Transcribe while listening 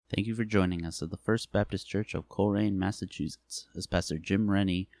Thank you for joining us at the First Baptist Church of Coleraine, Massachusetts, as Pastor Jim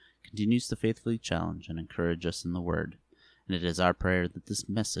Rennie continues to faithfully challenge and encourage us in the Word. And it is our prayer that this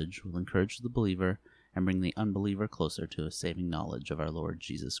message will encourage the believer and bring the unbeliever closer to a saving knowledge of our Lord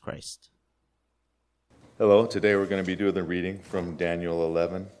Jesus Christ. Hello, today we're going to be doing the reading from Daniel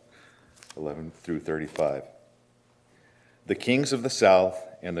 11 through 35. The kings of the south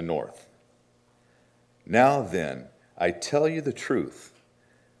and the north. Now then, I tell you the truth.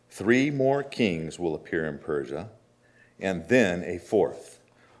 3 more kings will appear in Persia, and then a 4th,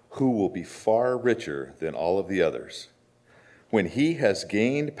 who will be far richer than all of the others. When he has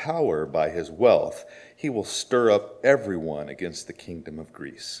gained power by his wealth, he will stir up everyone against the kingdom of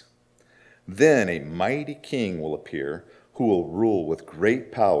Greece. Then a mighty king will appear, who will rule with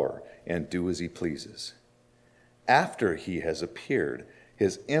great power and do as he pleases. After he has appeared,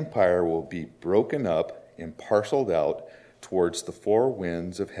 his empire will be broken up and parceled out towards the 4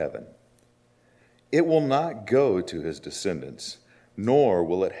 winds of heaven. It will not go to his descendants, nor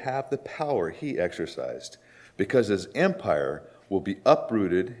will it have the power he exercised, because his empire will be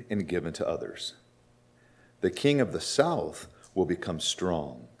uprooted and given to others. The king of the south will become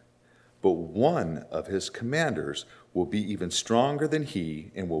strong, but one of his commanders will be even stronger than he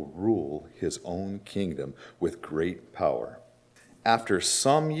and will rule his own kingdom with great power. After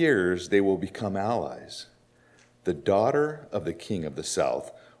some years, they will become allies. The daughter of the king of the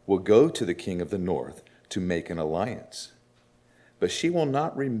south will go to the king of the north to make an alliance. But she will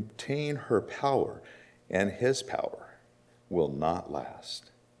not retain her power, and his power will not last.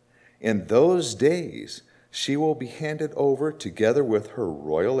 In those days, she will be handed over together with her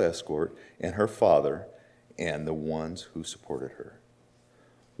royal escort and her father and the ones who supported her.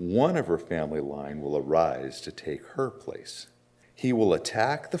 One of her family line will arise to take her place. He will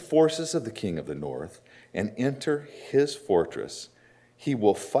attack the forces of the king of the north and enter his fortress. He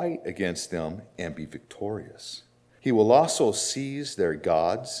will fight against them and be victorious. He will also seize their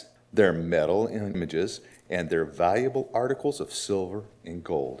gods, their metal images, and their valuable articles of silver and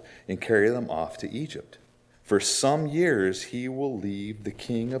gold, and carry them off to Egypt. For some years he will leave the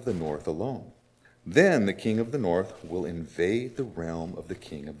king of the north alone. Then the king of the north will invade the realm of the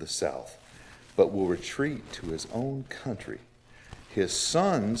king of the south, but will retreat to his own country. His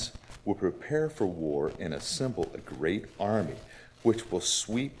sons will prepare for war and assemble a great army, which will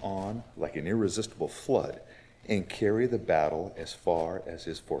sweep on like an irresistible flood and carry the battle as far as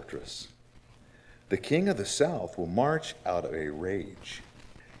his fortress. The king of the south will march out of a rage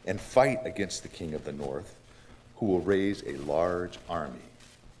and fight against the king of the north, who will raise a large army,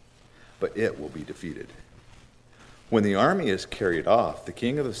 but it will be defeated. When the army is carried off, the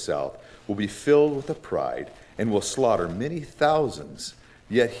king of the south will be filled with pride and will slaughter many thousands,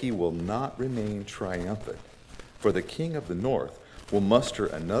 yet he will not remain triumphant. For the king of the north will muster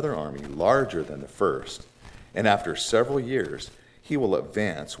another army larger than the first, and after several years he will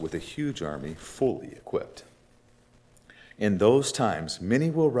advance with a huge army fully equipped. In those times many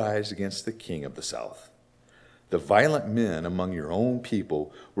will rise against the king of the south. The violent men among your own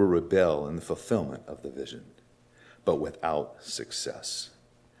people will rebel in the fulfillment of the vision, but without success.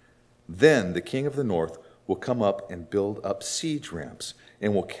 Then the king of the north will come up and build up siege ramps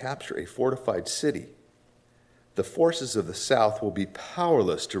and will capture a fortified city. The forces of the south will be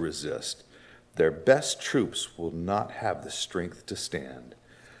powerless to resist. Their best troops will not have the strength to stand.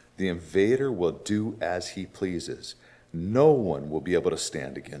 The invader will do as he pleases. No one will be able to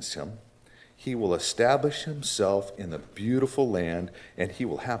stand against him. He will establish himself in the beautiful land, and he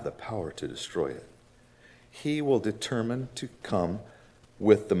will have the power to destroy it. He will determine to come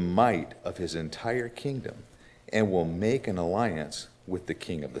with the might of his entire kingdom, and will make an alliance with the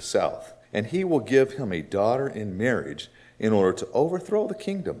king of the south. And he will give him a daughter in marriage in order to overthrow the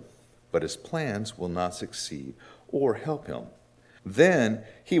kingdom, but his plans will not succeed or help him. Then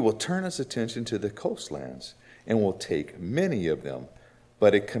he will turn his attention to the coastlands and will take many of them,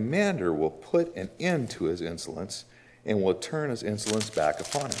 but a commander will put an end to his insolence and will turn his insolence back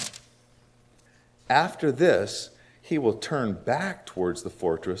upon him. After this, he will turn back towards the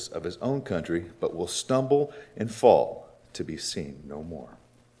fortress of his own country, but will stumble and fall to be seen no more.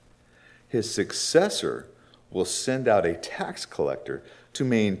 His successor will send out a tax collector to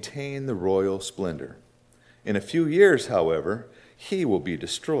maintain the royal splendor. In a few years, however, he will be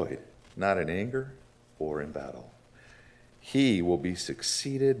destroyed, not in anger or in battle. He will be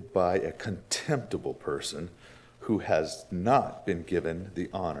succeeded by a contemptible person who has not been given the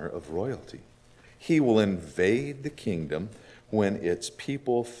honor of royalty. He will invade the kingdom when its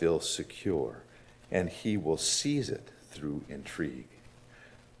people feel secure, and he will seize it through intrigue.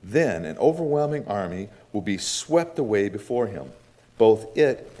 Then an overwhelming army will be swept away before him, Both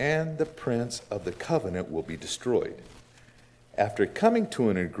it and the prince of the covenant will be destroyed. After coming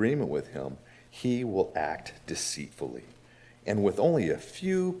to an agreement with him, he will act deceitfully, and with only a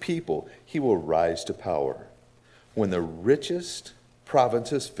few people, he will rise to power. When the richest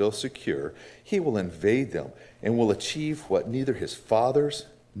provinces feel secure, he will invade them and will achieve what neither his fathers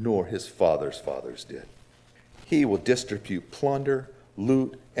nor his fathers' fathers did. He will distribute plunder,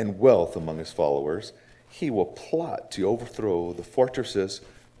 loot, and wealth among his followers. He will plot to overthrow the fortresses,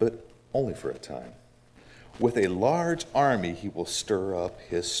 but only for a time. With a large army, he will stir up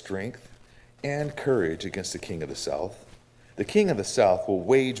his strength and courage against the king of the south. The king of the south will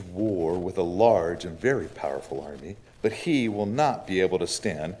wage war with a large and very powerful army, but he will not be able to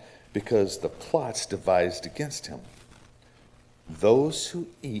stand because the plots devised against him. Those who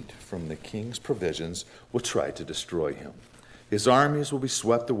eat from the king's provisions will try to destroy him. His armies will be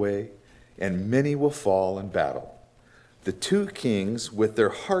swept away, and many will fall in battle. The two kings, with their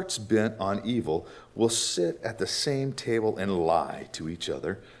hearts bent on evil, will sit at the same table and lie to each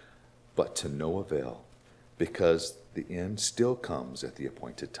other, but to no avail, because the end still comes at the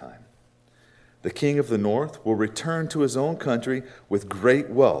appointed time. The king of the north will return to his own country with great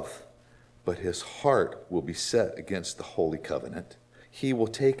wealth, but his heart will be set against the holy covenant. He will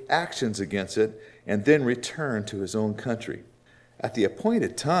take actions against it and then return to his own country. At the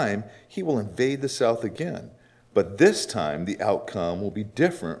appointed time, he will invade the south again, but this time the outcome will be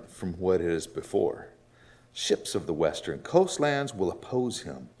different from what it is before. Ships of the western coastlands will oppose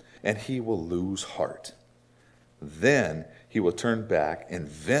him, and he will lose heart. Then he will turn back and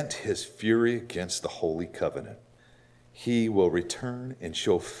vent his fury against the holy covenant. He will return and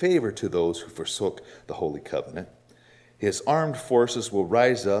show favor to those who forsook the holy covenant. His armed forces will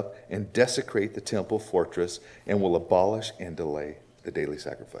rise up and desecrate the temple fortress and will abolish and delay the daily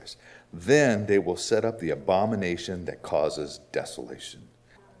sacrifice. Then they will set up the abomination that causes desolation.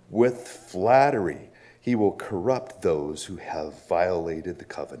 With flattery, he will corrupt those who have violated the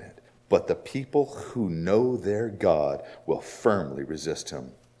covenant. But the people who know their God will firmly resist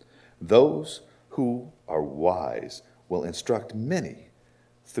him. Those who are wise will instruct many.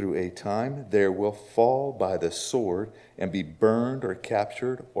 Through a time there will fall by the sword and be burned or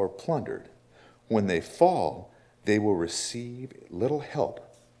captured or plundered. When they fall, they will receive little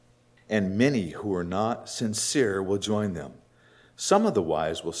help, and many who are not sincere will join them. Some of the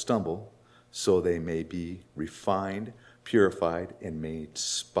wise will stumble, so they may be refined, purified, and made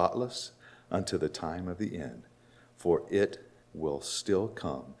spotless unto the time of the end, for it will still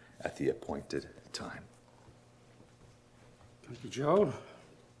come at the appointed time. Thank you, Joel.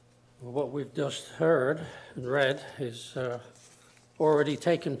 Well, what we've just heard and read is already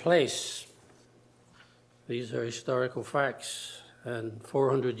taken place. These are historical facts, and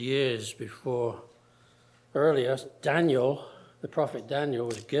 400 years before earlier, Daniel, the prophet Daniel,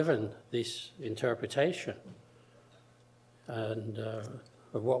 was given this interpretation and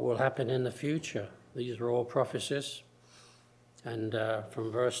of what will happen in the future. These are all prophecies, and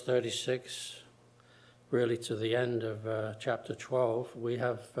from verse 36 really to the end of chapter 12, we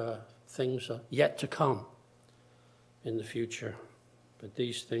have things yet to come in the future. But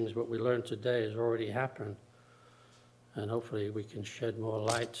these things, what we learned today, has already happened. And hopefully we can shed more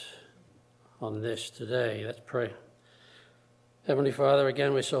light on this today. Let's pray. Heavenly Father,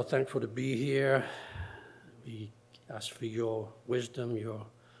 again, we're so thankful to be here. We ask for your wisdom, your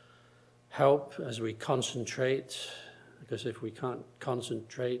help as we concentrate. Because if we can't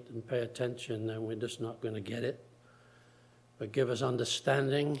concentrate and pay attention, then we're just not going to get it. But give us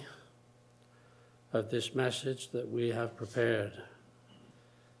understanding of this message that we have prepared.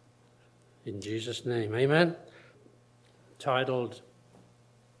 In Jesus' name, amen. Titled,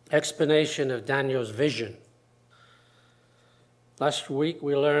 Explanation of Daniel's Vision. Last week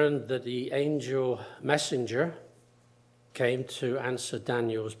we learned that the angel messenger came to answer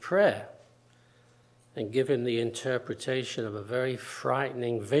Daniel's prayer and give him the interpretation of a very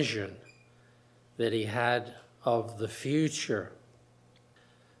frightening vision that he had of the future.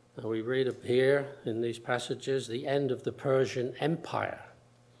 Now we read up here in these passages the end of the Persian Empire.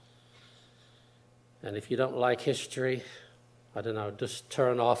 And if you don't like history, I don't know, just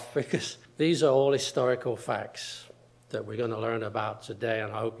turn off, because these are all historical facts that we're going to learn about today,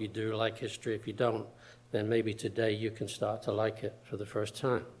 and I hope you do like history. If you don't, then maybe today you can start to like it for the first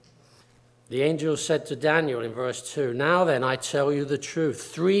time. The angel said to Daniel in verse 2, "Now then, I tell you the truth.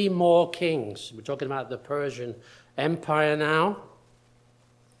 3 more kings," we're talking about the Persian Empire now,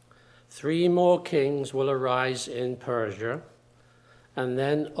 3 more kings will arise in Persia, and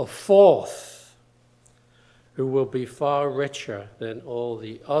then a 4th who will be far richer than all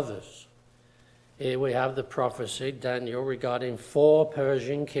the others. Here we have the prophecy, Daniel, regarding 4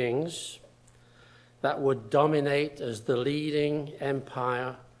 Persian kings that would dominate as the leading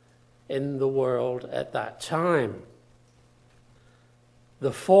empire in the world at that time. The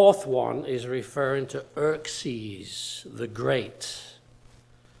 4th one is referring to Xerxes the Great,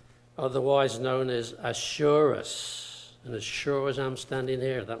 otherwise known as Ahasuerus. And as sure as I'm standing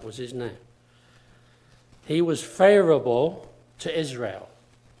here, that was his name. He was favorable to Israel,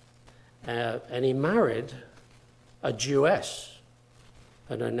 and he married a Jewess,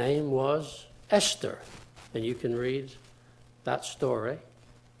 and her name was Esther. And you can read that story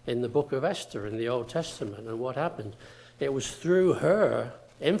in the book of Esther in the Old Testament and what happened. It was through her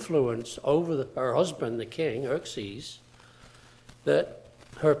influence over her husband, the king, Xerxes, that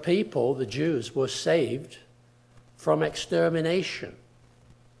her people, the Jews, were saved from extermination.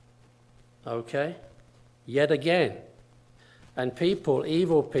 Okay? Yet again. And people,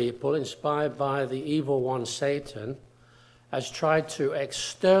 evil people, inspired by the evil one, Satan, has tried to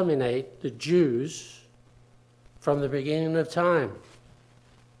exterminate the Jews from the beginning of time.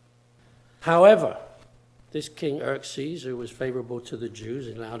 However, this King Xerxes, who was favorable to the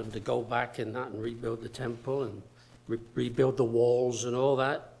Jews, allowed them to go back in that and rebuild the temple and rebuild the walls and all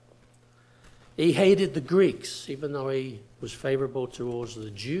that. He hated the Greeks. Even though he was favorable towards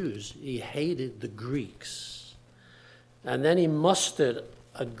the Jews, he hated the Greeks. And then he mustered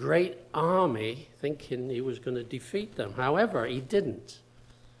a great army thinking he was going to defeat them. However, he didn't.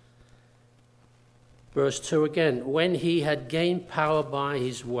 Verse 2 again, when he had gained power by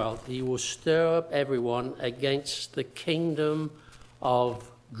his wealth, he will stir up everyone against the kingdom of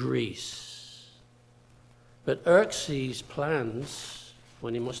Greece. But Xerxes' plans,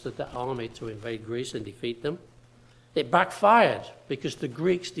 when he mustered the army to invade Greece and defeat them, it backfired because the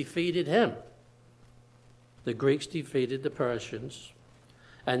Greeks defeated him. The Greeks defeated the Persians,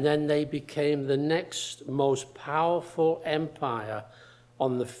 and then they became the next most powerful empire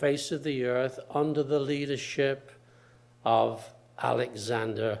on the face of the earth under the leadership of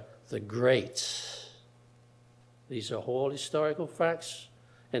Alexander the Great. These are all historical facts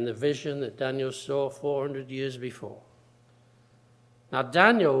in the vision that Daniel saw 400 years before. Now,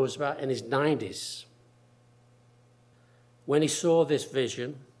 Daniel was about in his 90s when he saw this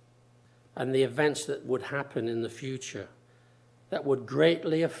vision and the events that would happen in the future that would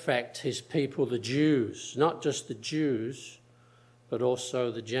greatly affect his people, the Jews, not just the Jews, but also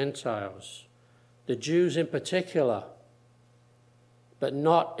the Gentiles. The Jews in particular, but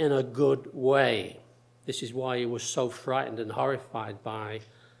not in a good way. This is why he was so frightened and horrified by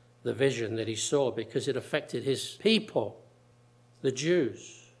the vision that he saw, because it affected his people, the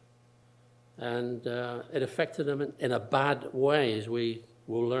Jews. And it affected them in a bad way, as we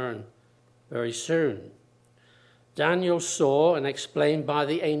will learn very soon. Daniel saw and explained by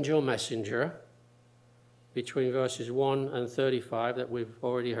the angel messenger, between verses 1 and 35 that we've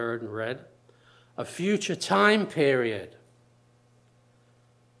already heard and read, a future time period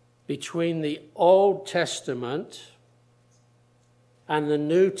between the Old Testament and the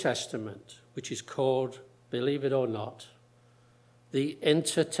New Testament, which is called, believe it or not, the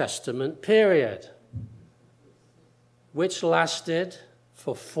intertestament period, which lasted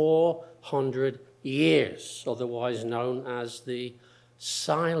for 400 years, otherwise known as the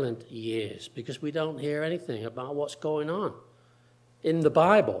silent years, because we don't hear anything about what's going on in the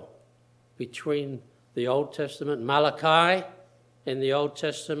Bible between the Old Testament, Malachi in the Old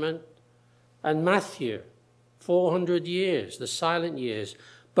Testament, and Matthew. 400 years, the silent years.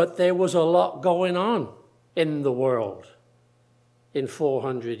 But there was a lot going on in the world in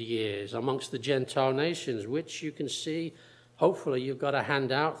 400 years amongst the Gentile nations, which you can see. Hopefully you've got a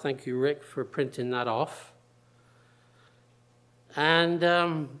handout. Thank you, Rick, for printing that off. And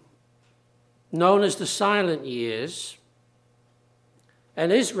known as the silent years.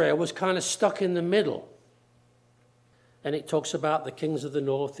 And Israel was kind of stuck in the middle. And it talks about the kings of the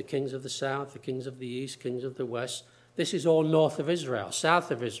north, the kings of the south, the kings of the east, kings of the west. This is all north of Israel,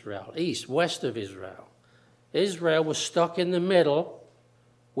 south of Israel, east, west of Israel. Israel was stuck in the middle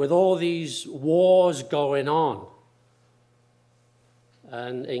with all these wars going on.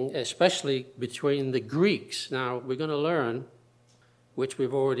 And especially between the Greeks. Now, we're going to learn, which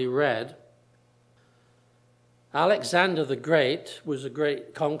we've already read, Alexander the Great was a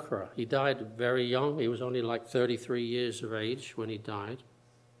great conqueror. He died very young. He was only like 33 years of age when he died.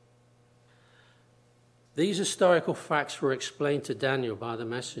 These historical facts were explained to Daniel by the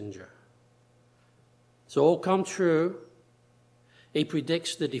messenger. It's all come true. He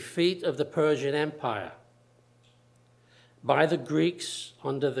predicts the defeat of the Persian Empire by the Greeks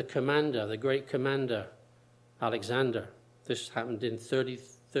under the commander, the great commander, Alexander. This happened in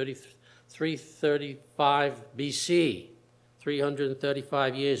 335 BC,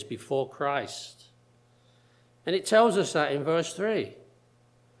 335 years before Christ. And it tells us that in verse 3.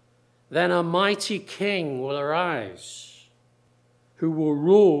 Then a mighty king will arise, who will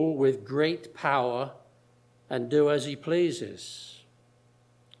rule with great power and do as he pleases.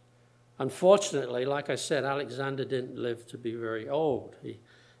 Unfortunately, like I said, Alexander didn't live to be very old. He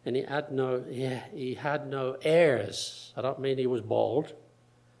had no heirs. I don't mean he was bald.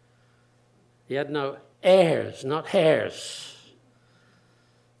 He had no heirs, not hairs.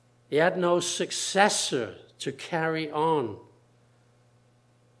 He had no successor to carry on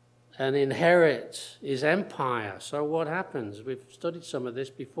and inherit his empire. So what happens? We've studied some of this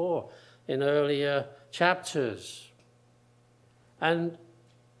before in earlier chapters. And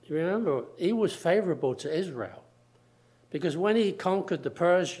remember, he was favorable to Israel, because when he conquered the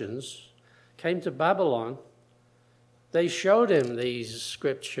Persians, came to Babylon, they showed him these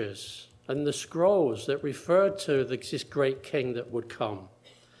scriptures and the scrolls that referred to this great king that would come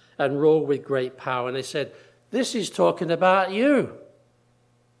and rule with great power. And they said, this is talking about you,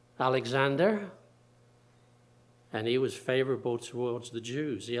 Alexander. And he was favorable towards the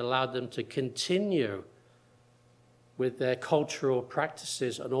Jews. He allowed them to continue with their cultural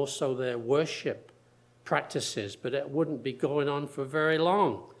practices and also their worship practices, but it wouldn't be going on for very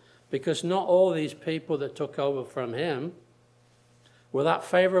long, because not all these people that took over from him were that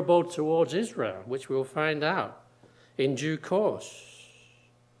favorable towards Israel, which we'll find out in due course.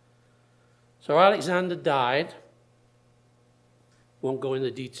 So Alexander died. Won't go into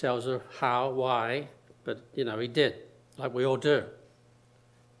details of how, why, but he did, like we all do.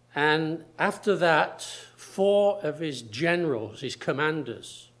 And after that, 4 of his generals, his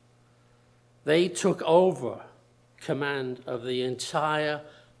commanders, they took over command of the entire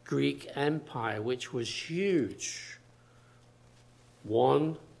Greek Empire, which was huge.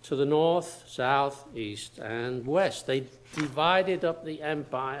 1 to the north, south, east, and west. They divided up the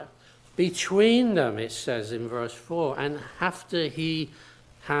empire between them, it says in verse 4. And after he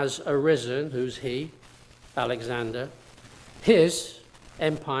has arisen, who's he? Alexander. His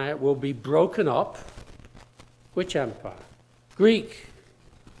empire will be broken up. Which empire? Greek.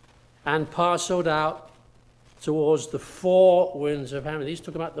 And parceled out towards the 4 winds of heaven. He's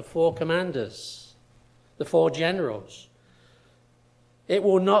talking about the 4 commanders, the 4 generals. It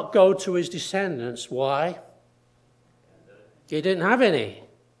will not go to his descendants. Why? He didn't have any.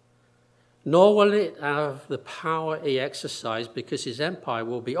 Nor will it have the power he exercised, because his empire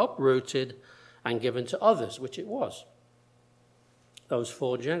will be uprooted and given to others, which it was. Those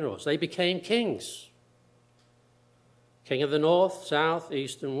 4 generals. They became kings. King of the north, south,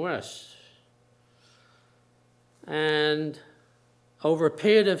 east, and west. And over a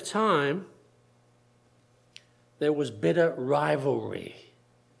period of time, there was bitter rivalry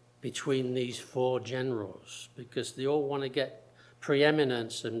between these 4 generals, because they all want to get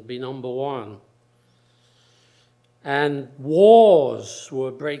preeminence and be number one. And wars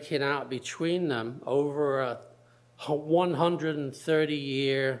were breaking out between them over a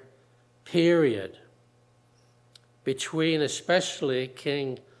 130-year period, between especially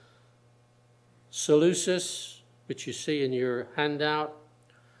King Seleucus, which you see in your handout,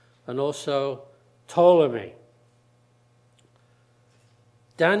 and also Ptolemy.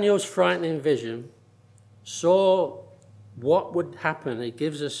 Daniel's frightening vision saw what would happen. It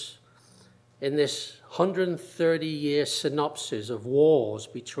gives us in this 130-year synopsis of wars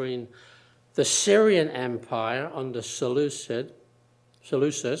between the Syrian Empire under Seleucus,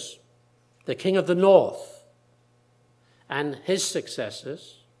 the king of the north, and his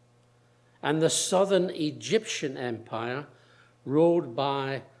successors, and the southern Egyptian Empire ruled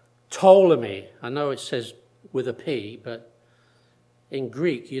by Ptolemy. I know it says with a P, but in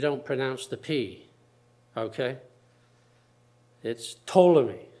Greek you don't pronounce the P, okay? It's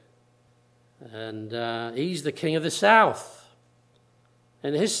Ptolemy. And he's the king of the south.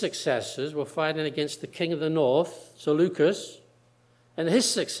 And his successors were fighting against the king of the north, Seleucus, and his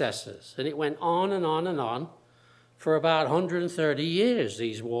successors. And it went on and on and on. For about 130 years,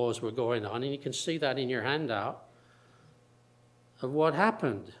 these wars were going on. And you can see that in your handout of what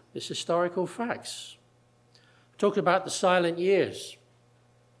happened. It's historical facts. Talk about the silent years.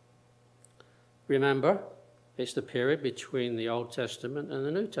 Remember, it's the period between the Old Testament and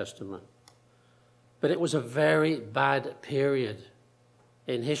the New Testament. But it was a very bad period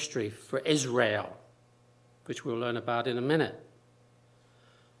in history for Israel, which we'll learn about in a minute.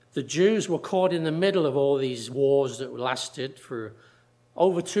 The Jews were caught in the middle of all these wars that lasted for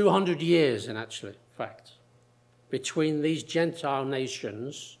over 200 years, in fact, between these Gentile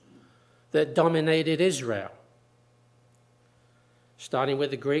nations that dominated Israel. starting with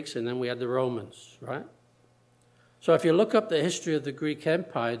the Greeks, and then we had the Romans, right? So if you look up the history of the Greek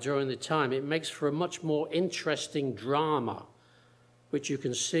Empire during the time, it makes for a much more interesting drama, which you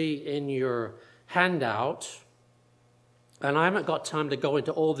can see in your handout. And I haven't got time to go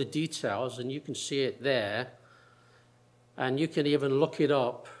into all the details, and you can see it there. And you can even look it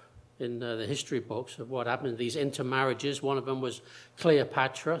up in the history books of what happened, these intermarriages. One of them was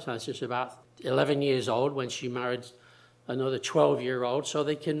Cleopatra, so she's about 11 years old when she married another 12-year-old, so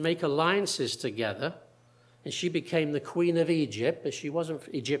they can make alliances together. And she became the queen of Egypt, but she wasn't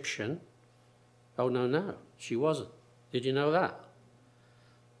Egyptian. Oh, no, she wasn't. Did you know that?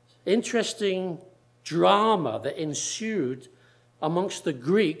 Interesting drama that ensued amongst the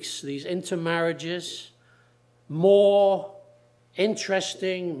Greeks, these intermarriages, more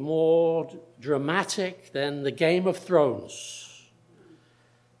interesting, more dramatic than the Game of Thrones.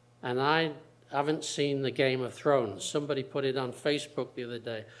 And I haven't seen the Game of Thrones. Somebody put it on Facebook the other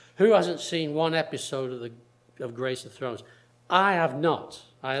day. Who hasn't seen one episode of Grace of Thrones? I have not.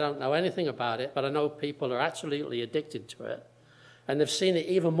 I don't know anything about it, but I know people are absolutely addicted to it. And they've seen it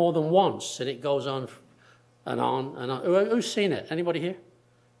even more than once, and it goes on and on and on. Who's seen it? Anybody here?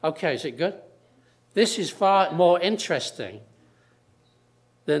 Okay, is it good? This is far more interesting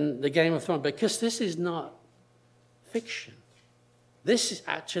than the Game of Thrones, because this is not fiction. This has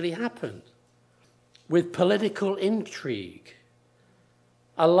actually happened with political intrigue,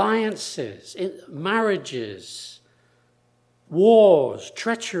 alliances, marriages, wars,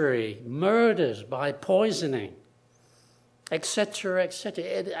 treachery, murders by poisoning, etc., etc.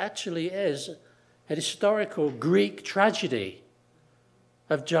 It actually is a historical Greek tragedy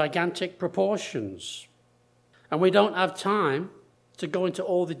of gigantic proportions. And we don't have time to go into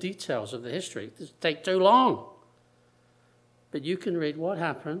all the details of the history. It would take too long. But you can read what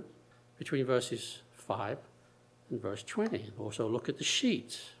happened between verses 5 and verse 20. And also look at the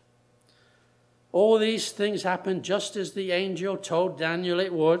sheet. All these things happened just as the angel told Daniel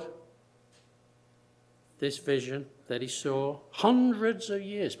it would. This vision that he saw hundreds of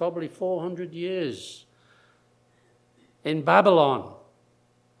years, probably 400 years, in Babylon.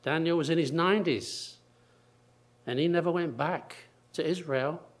 Daniel was in his 90s, and he never went back to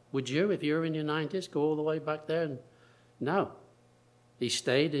Israel. Would you, if you were in your 90s, go all the way back there? No. He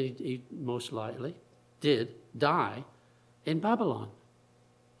stayed, he most likely did die in Babylon.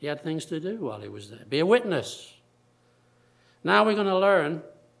 He had things to do while he was there. Be a witness. Now we're going to learn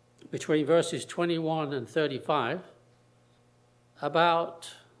between verses 21 and 35 about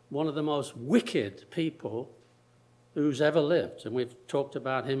one of the most wicked people who's ever lived. And we've talked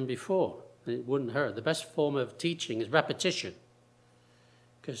about him before. It wouldn't hurt. The best form of teaching is repetition.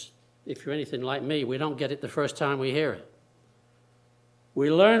 Because if you're anything like me, we don't get it the first time we hear it. We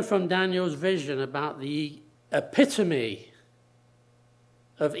learn from Daniel's vision about the epitome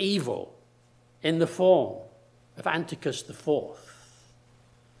of evil in the form of Antiochus IV,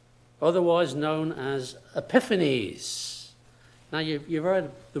 otherwise known as Epiphanes. Now, you've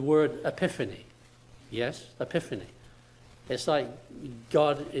heard the word epiphany. Yes, epiphany. It's like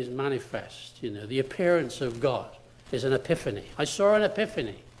God is manifest, the appearance of God is an epiphany. I saw an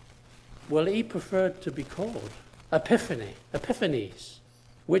epiphany. Well, he preferred to be called Epiphany, Epiphanes,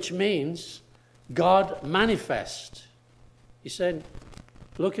 which means God manifest. He said,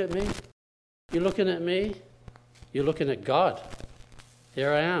 look at me. You're looking at me. You're looking at God.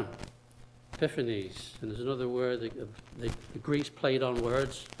 Here I am. Epiphanies. And there's another word, the Greeks played on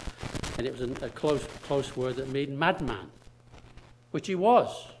words, and it was a close word that meant madman, which he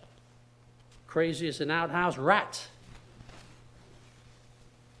was. Crazy as an outhouse rat.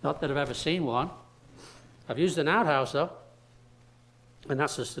 Not that I've ever seen one. I've used an outhouse, though. And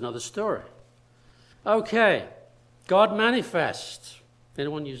that's just another story. Okay. God manifest.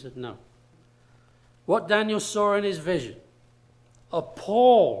 Anyone use it? No. What Daniel saw in his vision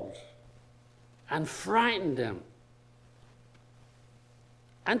appalled and frightened him.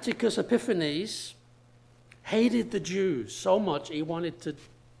 Antiochus Epiphanes hated the Jews so much he wanted to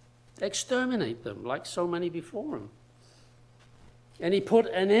exterminate them, like so many before him. And he put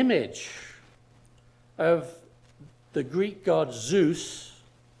an image of the Greek god Zeus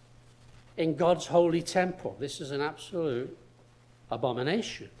in God's holy temple. This is an absolute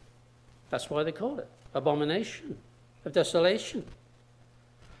abomination. That's why they call it abomination of desolation.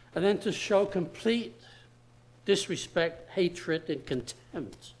 And then to show complete disrespect, hatred, and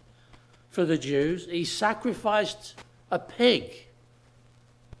contempt for the Jews, he sacrificed a pig.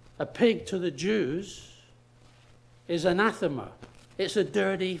 A pig to the Jews is anathema. It's a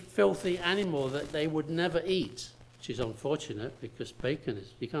dirty, filthy animal that they would never eat, which is unfortunate because bacon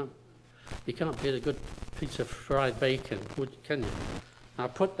is, you can't You can't beat a good piece of fried bacon, can you? I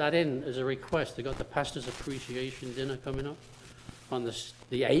put that in as a request. They got the Pastor's Appreciation Dinner coming up on the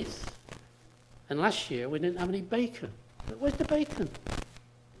 8th. And last year we didn't have any bacon. Where's the bacon?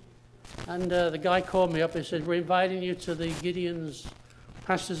 And the guy called me up and said, we're inviting you to the Gideon's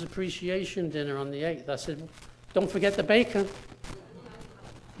Pastor's Appreciation Dinner on the 8th. I said, don't forget the bacon.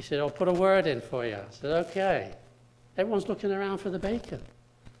 He said, I'll put a word in for you. I said, okay. Everyone's looking around for the bacon.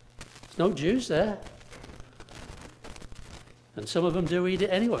 There's no Jews there. And some of them do eat it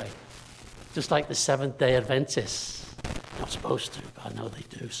anyway. Just like the Seventh-day Adventists. Not supposed to, but I know they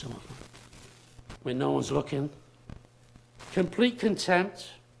do, some of them. When no one's looking. Complete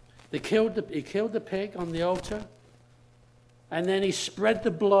contempt. He killed the pig on the altar. And then he spread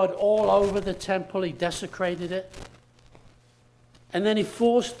the blood all over the temple. He desecrated it. And then he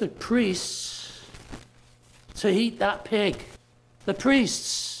forced the priests to eat that pig. The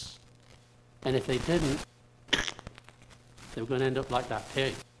priests. And if they didn't, they were going to end up like that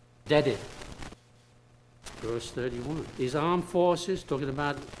pig. Deaded. Verse 31. His armed forces, talking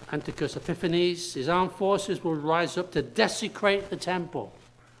about Antiochus Epiphanes, his armed forces will rise up to desecrate the temple.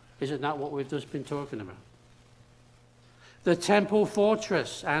 Isn't that what we've just been talking about? The temple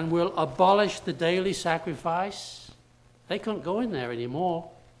fortress, and will abolish the daily sacrifice. They couldn't go in there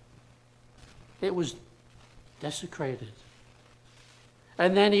anymore. It was desecrated.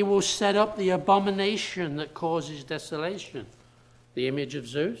 And then he will set up the abomination that causes desolation. The image of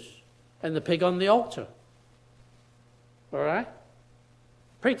Zeus and the pig on the altar. All right?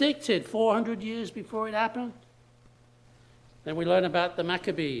 Predicted 400 years before it happened. Then we learn about the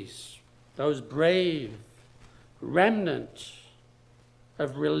Maccabees, those brave remnant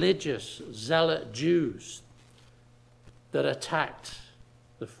of religious zealot Jews that attacked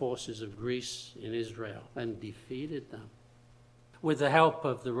the forces of Greece in Israel and defeated them. With the help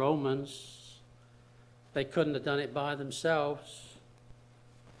of the Romans, they couldn't have done it by themselves.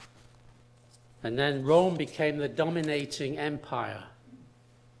 And then Rome became the dominating empire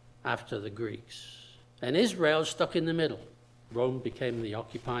after the Greeks. And Israel stuck in the middle. Rome became the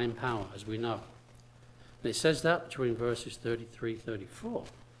occupying power, as we know. And it says that between verses 33-34.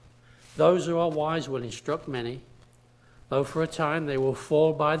 Those who are wise will instruct many, though for a time they will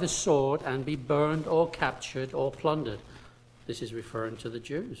fall by the sword and be burned or captured or plundered. This is referring to the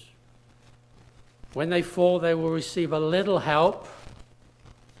Jews. When they fall, they will receive a little help,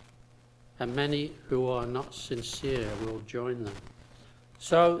 and many who are not sincere will join them.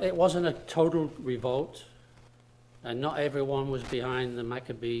 So it wasn't a total revolt, and not everyone was behind the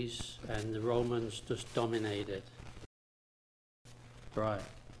Maccabees, and the Romans just dominated. Right.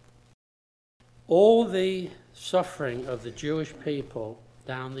 All the suffering of the Jewish people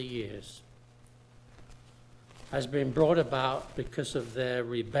down the years has been brought about because of their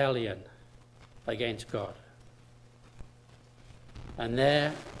rebellion against God and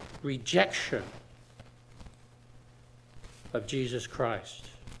their rejection of Jesus Christ,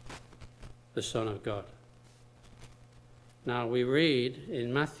 the Son of God. Now we read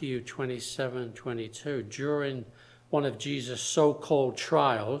in Matthew 27:22, during one of Jesus' so-called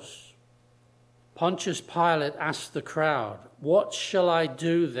trials, Pontius Pilate asked the crowd, "What shall I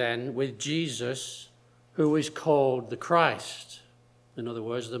do then with Jesus who is called the Christ?" In other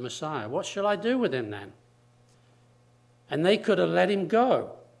words, the Messiah. What shall I do with him then? And they could have let him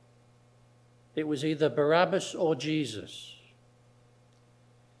go. It was either Barabbas or Jesus.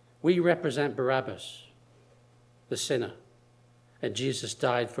 We represent Barabbas, the sinner. And Jesus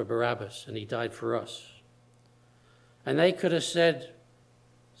died for Barabbas, and he died for us. And they could have said,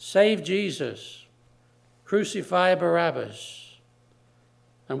 "Save Jesus, crucify Barabbas."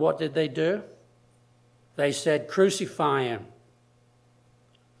 And what did they do? They said, "Crucify him."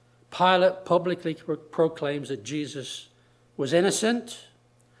 Pilate publicly proclaims that Jesus was innocent,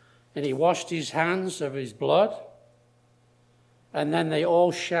 and he washed his hands of his blood. And then they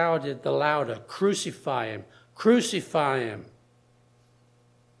all shouted the louder, "Crucify him, crucify him."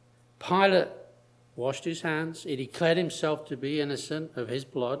 Pilate washed his hands. He declared himself to be innocent of his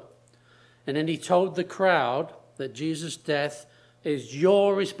blood. And then he told the crowd that Jesus' death is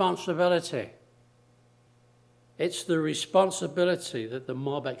your responsibility. It's the responsibility that the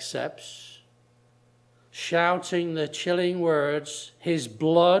mob accepts, shouting the chilling words, "His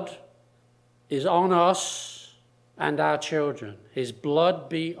blood is on us and our children. His blood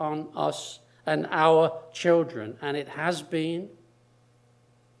be on us and our children." And it has been.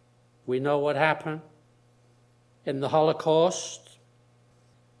 We know what happened in the Holocaust.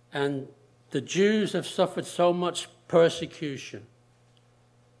 And the Jews have suffered so much persecution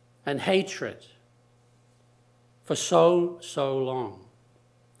and hatred for so long.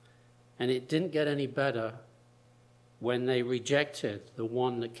 And it didn't get any better when they rejected the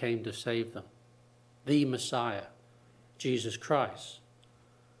one that came to save them, the Messiah, Jesus Christ.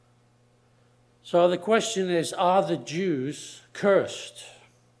 So the question is, are the Jews cursed?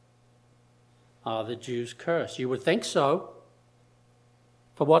 Are the Jews cursed? You would think so,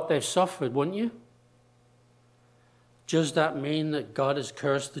 for what they've suffered, wouldn't you? Does that mean that God has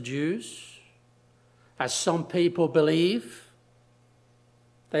cursed the Jews? As some people believe,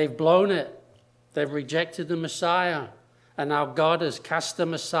 they've blown it. They've rejected the Messiah, and now God has cast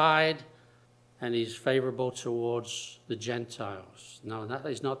them aside, and he's favorable towards the Gentiles. No, that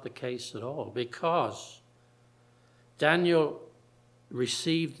is not the case at all, because Daniel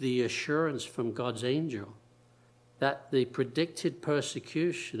received the assurance from God's angel that the predicted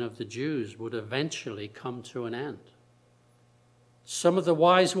persecution of the Jews would eventually come to an end. Some of the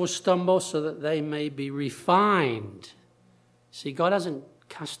wise will stumble so that they may be refined. See, God hasn't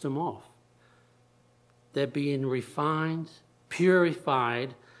cast them off. They're being refined,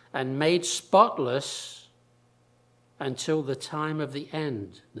 purified, and made spotless until the time of the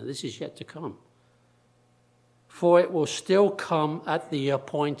end. Now, this is yet to come. For it will still come at the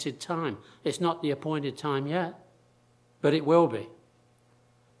appointed time. It's not the appointed time yet, but it will be.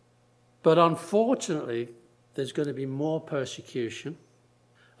 But unfortunately, there's going to be more persecution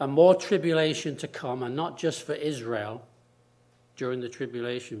and more tribulation to come, and not just for Israel during the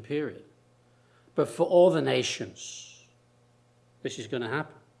tribulation period, but for all the nations. This is going to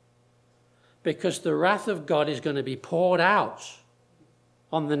happen. Because the wrath of God is going to be poured out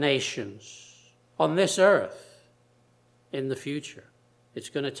on the nations, on this earth, in the future. It's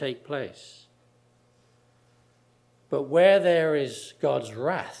going to take place. But where there is God's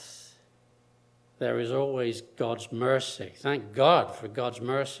wrath, there is always God's mercy. Thank God for God's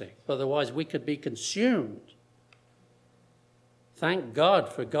mercy. Otherwise, we could be consumed. Thank God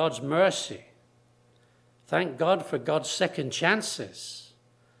for God's mercy. Thank God for God's second chances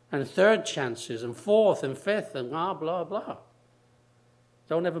and third chances and fourth and fifth and blah, blah, blah.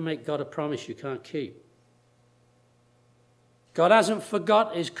 Don't ever make God a promise you can't keep. God hasn't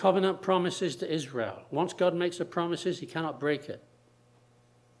forgot his covenant promises to Israel. Once God makes a promise, he cannot break it.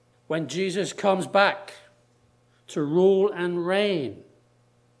 When Jesus comes back to rule and reign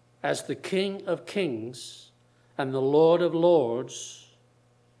as the King of Kings and the Lord of Lords,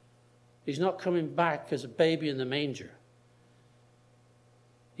 he's not coming back as a baby in the manger.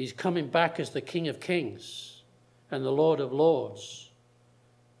 He's coming back as the King of Kings and the Lord of Lords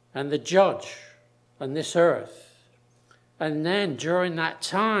and the judge on this earth. And then during that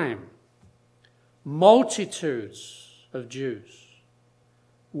time, multitudes of Jews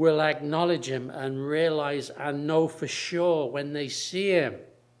will acknowledge him and realize and know for sure when they see him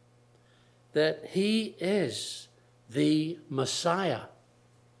that he is the Messiah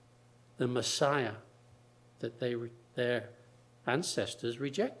that their ancestors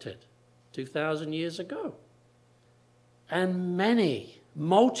rejected 2,000 years ago. And many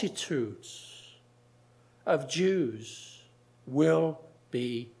multitudes of Jews will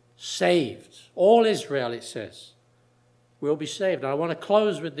be saved. All Israel, it says, will be saved. And I want to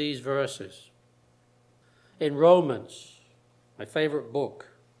close with these verses. In Romans, my favorite book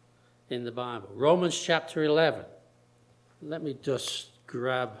in the Bible, Romans chapter 11. Let me just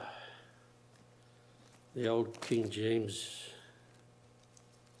grab the old King James.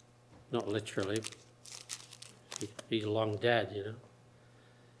 Not literally. He's long dead, you know.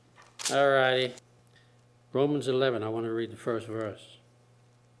 All righty. Romans 11, I want to read the first verse.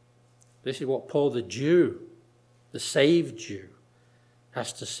 This is what Paul the Jew, the saved Jew,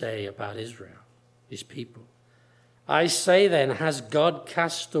 has to say about Israel, his people. I say then, has God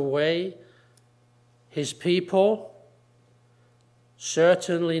cast away his people?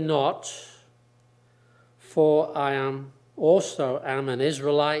 Certainly not, for I am an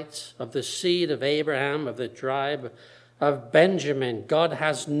Israelite of the seed of Abraham, of the tribe of Benjamin. God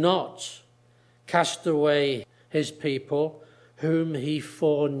has not cast away his people whom he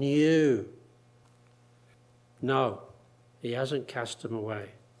foreknew. No, he hasn't cast them away.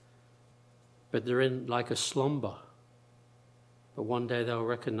 But they're in like a slumber. But one day they'll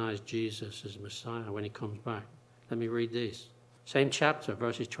recognize Jesus as Messiah when he comes back. Let me read these. Same chapter,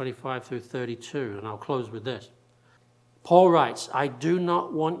 verses 25 through 32, and I'll close with this. Paul writes, I do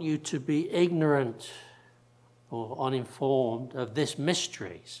not want you to be ignorant or uninformed of this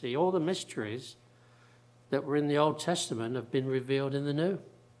mystery. See, all the mysteries that were in the Old Testament have been revealed in the New.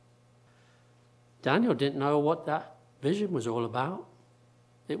 Daniel didn't know what that vision was all about.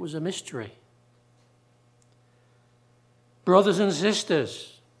 It was a mystery. Brothers and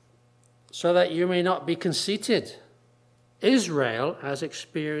sisters, so that you may not be conceited, Israel has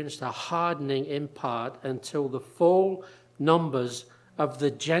experienced a hardening in part until the full numbers of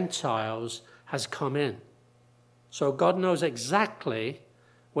the Gentiles has come in. So God knows exactly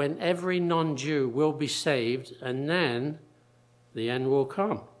when every non-Jew will be saved, and then the end will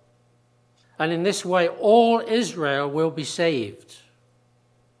come. And in this way, all Israel will be saved.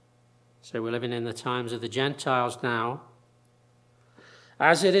 So we're living in the times of the Gentiles now.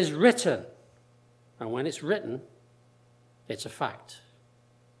 As it is written, and when it's written, it's a fact,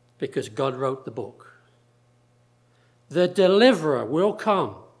 because God wrote the book. The deliverer will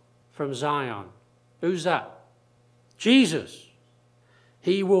come from Zion. Who's that? Jesus.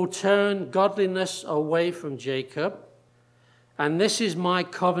 He will turn godliness away from Jacob, and this is my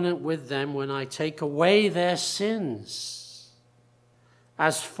covenant with them when I take away their sins.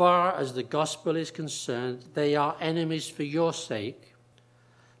 As far as the gospel is concerned, they are enemies for your sake,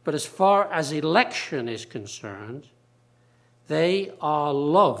 but as far as election is concerned, they are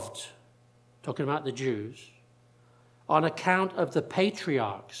loved, talking about the Jews, on account of the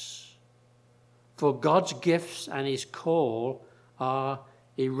patriarchs. For God's gifts and his call are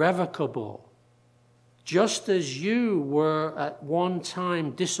irrevocable. Just as you were at one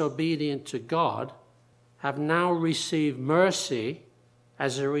time disobedient to God, have now received mercy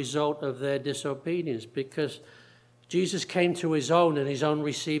as a result of their disobedience, because Jesus came to his own and his own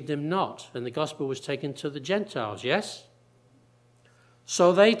received him not, and the gospel was taken to the Gentiles, yes?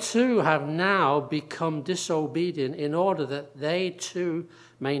 So they too have now become disobedient in order that they too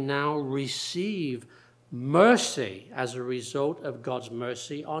may now receive mercy as a result of God's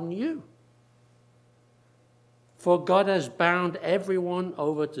mercy on you. For God has bound everyone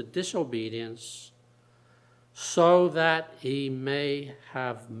over to disobedience so that he may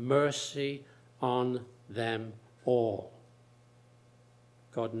have mercy on them all.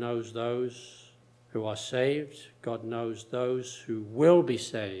 God knows those who are saved. God knows those who will be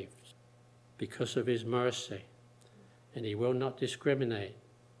saved because of his mercy, and he will not discriminate.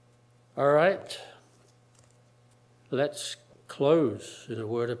 All right, let's close in a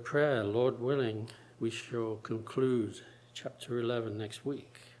word of prayer. Lord willing, we shall conclude chapter 11 next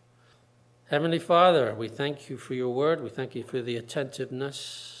week. Heavenly Father, we thank you for your word. We thank you for the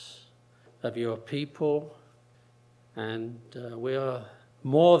attentiveness of your people, and we are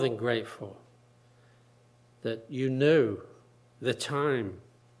more than grateful that you knew the time,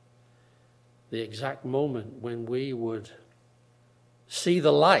 the exact moment when we would see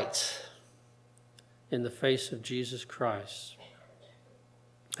the light in the face of Jesus Christ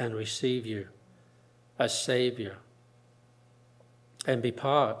and receive you as Savior and be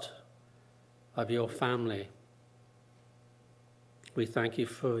part of your family. We thank you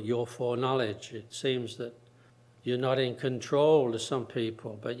for your foreknowledge. It seems that you're not in control to some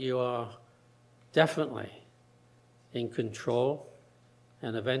people, but you are definitely in control,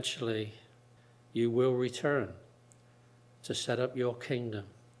 and eventually you will return to set up your kingdom.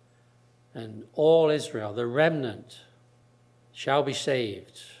 And all Israel, the remnant, shall be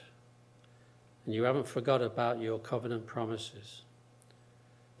saved. And you haven't forgot about your covenant promises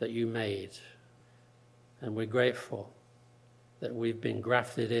that you made. And we're grateful that we've been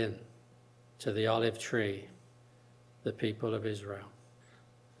grafted in to the olive tree, the people of Israel.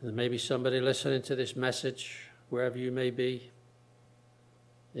 And there may be somebody listening to this message, wherever you may be.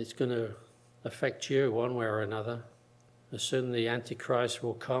 It's going to affect you one way or another. As soon the Antichrist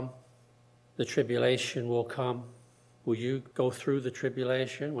will come, the tribulation will come. Will you go through the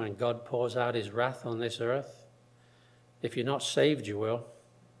tribulation when God pours out his wrath on this earth? If you're not saved, you will.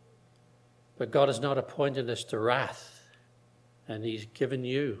 But God has not appointed us to wrath, and he's given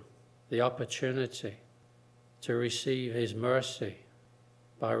you the opportunity to receive his mercy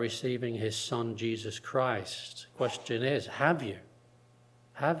by receiving his Son, Jesus Christ. The question is, have you?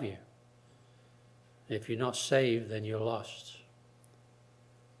 Have you? If you're not saved, then you're lost.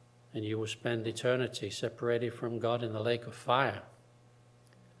 And you will spend eternity separated from God in the lake of fire.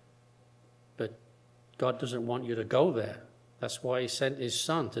 But God doesn't want you to go there. That's why he sent his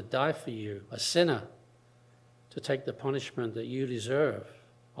Son to die for you, a sinner, to take the punishment that you deserve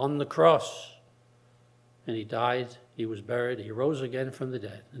on the cross. And he died, he was buried, he rose again from the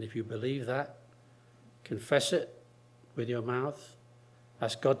dead. And if you believe that, confess it with your mouth,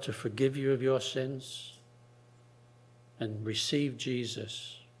 ask God to forgive you of your sins, and receive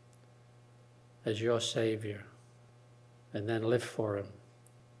Jesus as your Savior, and then live for him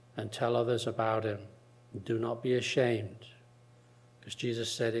and tell others about him. Do not be ashamed, because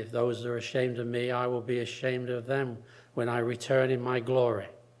Jesus said, if those are ashamed of me, I will be ashamed of them when I return in my glory.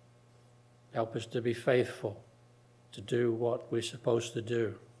 Help us to be faithful, to do what we're supposed to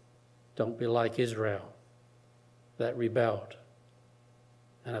do. Don't be like Israel. that rebelled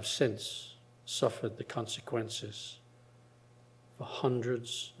and have since suffered the consequences for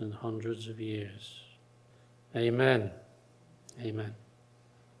hundreds and hundreds of years. Amen. Amen.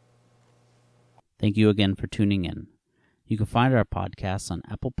 Thank you again for tuning in. You can find our podcasts on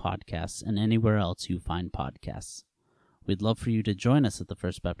Apple Podcasts and anywhere else you find podcasts. We'd love for you to join us at the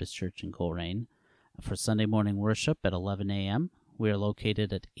First Baptist Church in Coleraine for Sunday morning worship at 11 a.m. We are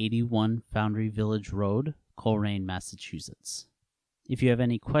located at 81 Foundry Village Road, Coleraine, Massachusetts. If you have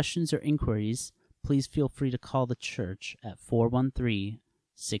any questions or inquiries, please feel free to call the church at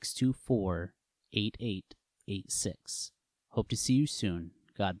 413-624-8886. Hope to see you soon.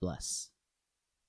 God bless.